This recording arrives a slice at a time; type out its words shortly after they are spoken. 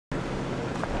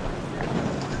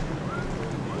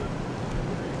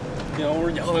know,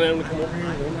 we're yelling at them to come over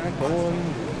here. They're not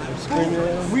going. They're screaming at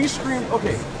them. We screamed.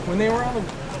 Okay, when they were on the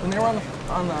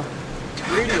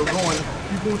radio going,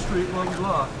 keep going straight, blah blah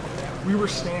blah. We were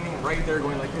standing right there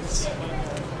going like this.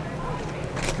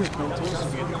 Because Bill told us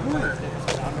to be at the corner.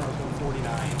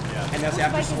 And that's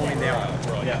after slowing down.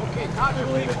 Yeah. Okay, not to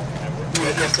believe it.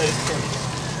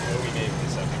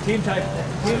 Team type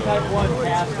 1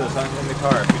 passed us in the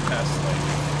car. We passed.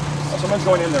 Oh, someone's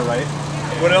going in there, right?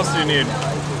 What else do you need?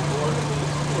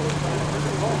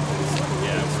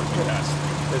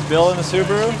 Is Bill in the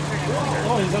Subaru?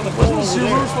 Oh, he's on the phone. Wasn't the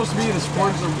Subaru supposed to be the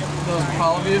sports, the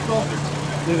follow vehicle?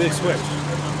 Did they switch?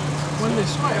 When did they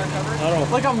switch? I don't know.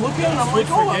 Like I'm looking and I'm like,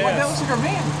 oh, that looks like our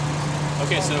van.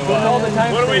 Okay, so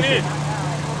what do we need?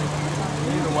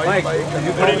 Mike, did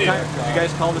you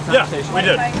guys call the time station? We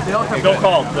did. Go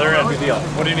call. They're in. Good deal.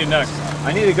 What do you need next?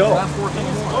 I need to go.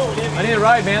 I need a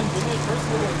ride, man.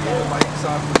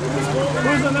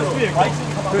 Who's in this vehicle?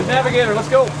 Who's navigator? Let's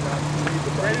go.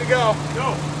 Ready to go.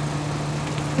 Go.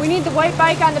 We need the white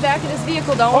bike on the back of this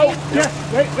vehicle, don't we? Yes.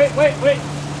 Wait.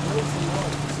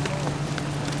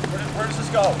 Where does this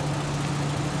go?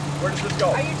 Where does this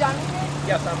go? Are you done with it?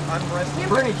 Yes, I'm resting.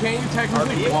 Bernie, can't you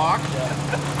technically walk?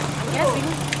 Yes,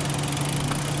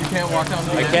 you can't walk down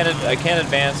the I can't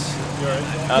advance.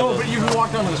 No, but you can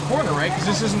walk down to this corner, right? Because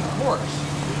this isn't the course.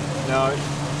 No,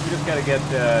 you just got to get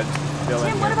Bill in.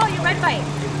 Tim, what about your red bike?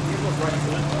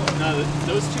 no,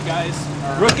 those two guys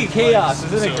are Rookie chaos,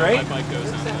 isn't it great? My bike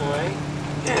goes on.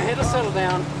 Yeah, it'll settle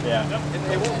down. Yeah.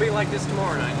 It won't be like this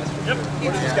tomorrow night. That's for sure.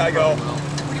 Where does this guy go?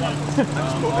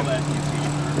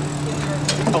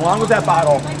 Along with that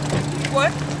bottle.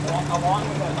 What? Along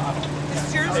with that bottle. This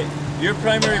is yours? Hey, your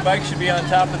primary bike should be on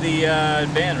top of the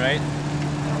van, right?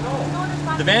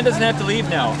 The van doesn't have to leave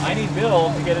now. I need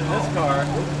Bill to get in this car.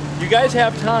 You guys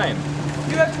have time.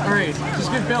 You have time. All right,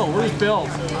 just get Bill. Where's Bill? I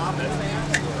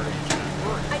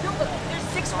know, but there's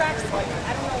 6 racks. I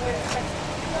don't know where it's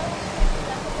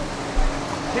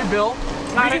Hey, Bill.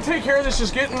 We can take care of this.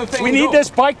 Just get in the thing. We need this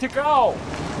bike to go.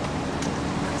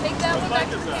 Take that one back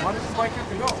to the Why does the bike have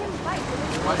to go?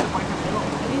 Why does the bike have to go?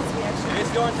 It needs to be actually. It needs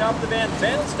to go on top of the van. The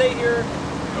van will stay here.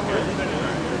 Okay.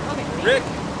 Rick.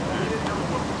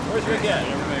 Where's Rick at?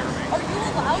 Are you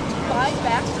allowed to buy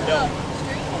back to the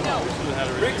street? No.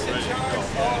 Rick's in charge.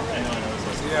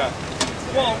 Yeah.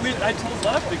 Well, I told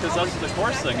left because that's the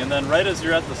course thing, and then right as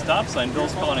you're at the stop sign,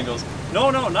 Bill's calling and goes, no,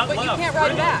 not but left. But you can't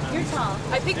ride back. You're Tom.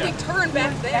 I think we turn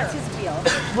back there. That's his deal.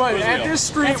 But at this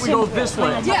street, we go this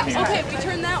way. Yeah, okay, we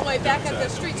turn that way back at the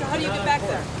street. So how do you get back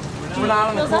there? We're not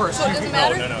on the course. So it doesn't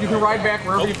matter? You can ride back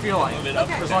wherever you feel like, Okay.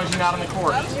 as long as you're not on the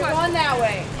course. You're going that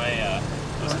way.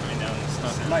 Was coming down and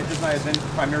stuff. Does my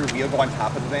primary wheel go on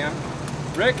top of the van?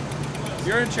 Rick,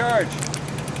 you're in charge.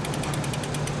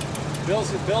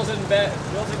 Bill's in here. We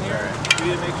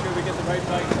need to make sure we get the right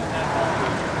bikes on that car.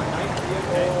 Might be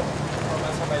okay.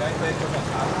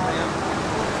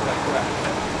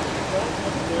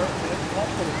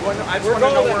 I just want to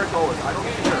know where it goes. I don't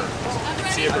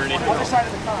care. See you, Bernie. Other side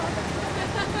of the car.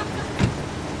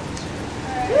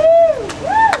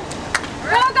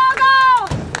 Go, go, go!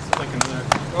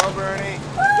 Go, Bernie.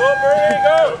 Go, Bernie,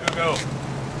 go! Go.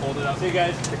 Hold it up. See you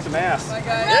guys. Kick some ass. Bye,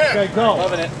 guys. Okay, go.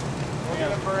 Loving it.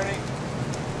 Get him, Bernie.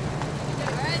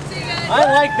 Alright, see you guys. I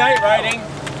like night riding.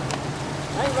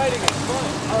 Night riding is fun.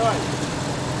 All right.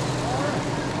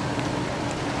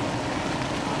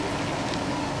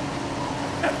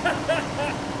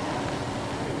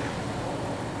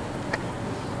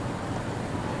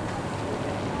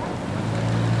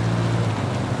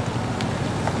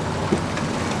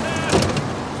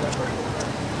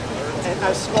 And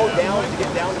I slowed down to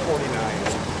get down to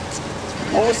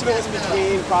 49. Most of it was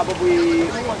between probably,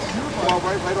 well,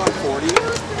 right on 40.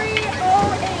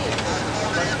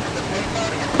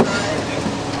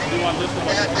 2308. You want this one?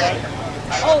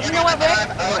 Oh, you know what, Rick?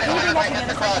 Can you bring that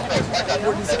to the other side?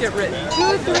 Where does it get written?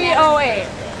 2308.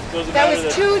 That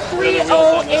was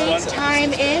 2308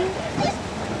 time in.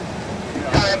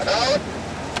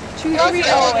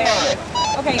 2308.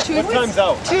 Okay, What time's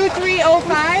out?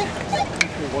 2305.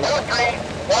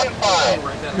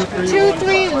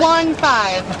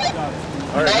 2315.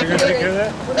 All right, you're going to take care of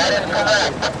that? That is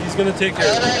correct. He's going to take care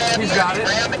of it. He's got it.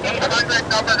 The 800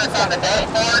 number that's on the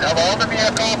dashboard of all the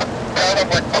vehicles, tell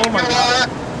them what team you are,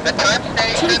 the time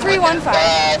station,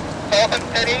 2315. Salton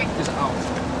City, Is out.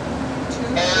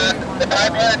 and the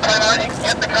time you're in timeout. You can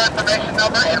get the confirmation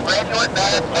number and radio it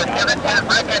back or give it to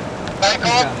Rick and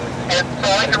Michael, and so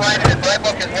I can write it in my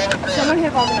book as well as this. Someone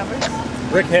have all the numbers.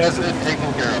 Rick has it. Taken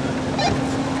care of.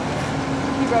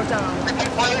 He wrote down.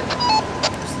 Repeat, please.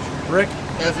 Rick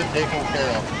Has it taken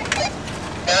care of.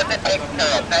 has it taken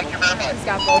care of. Thank you very much. He's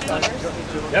got both numbers.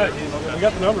 Yeah, we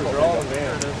got the numbers. They're all in the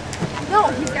van. No,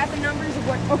 he's got the numbers of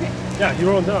what. Okay. Yeah, he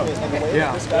wrote them down.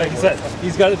 Yeah, like I said,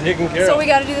 he's got it taken care So of. we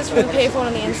got to do this from the payphone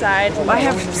on the inside. I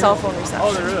have cell phone reception.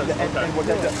 Oh,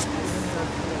 there is.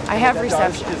 I have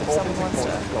reception if someone wants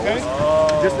to.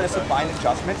 Just as a fine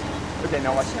adjustment. Okay,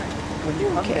 now watch. When you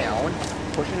come down,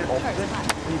 pushing it open.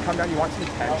 When you come down, you want some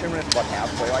tension when it's about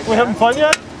halfway like We having fun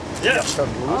yet? Yeah.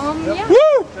 Yeah.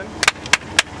 Woo!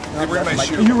 They were in my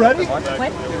shoe. Are you ready? What?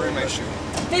 They were in my shoe.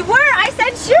 They were. I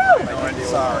said shoot.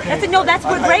 Sorry. That's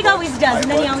what Greg always does,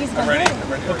 and then he always does it.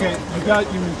 Okay, you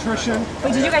got your nutrition.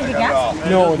 Wait, did you guys get gas?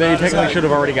 No, they technically should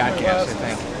have already got gas, I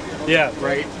think. Yeah,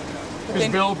 right. Because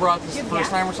Bill brought this the first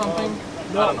time or something?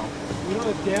 No. I don't know. We don't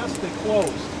have gas, they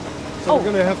closed. So we're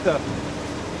going to have to...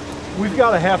 We've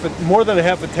got more than a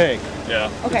half a tank.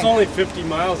 Yeah. Okay. It's only 50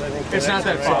 miles, I think. It's not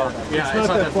that far. Yeah, it's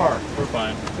not that far. We're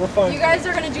fine. We're fine. You guys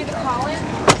are gonna do the call-in.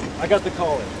 I got the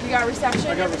call in. You got reception.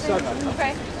 I got and everything? reception.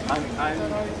 Okay. I'm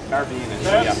RVing it.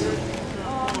 Yeah.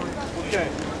 Okay.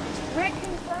 Rick,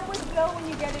 confirm with Bill when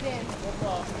you get it in.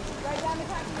 Write down the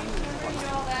confirmation number. You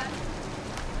know all that.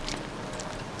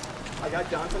 I got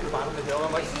John from the bottom of the hill.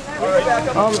 I'm like,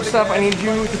 Steph, I need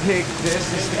you to take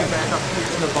this to get back up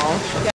to the bounce.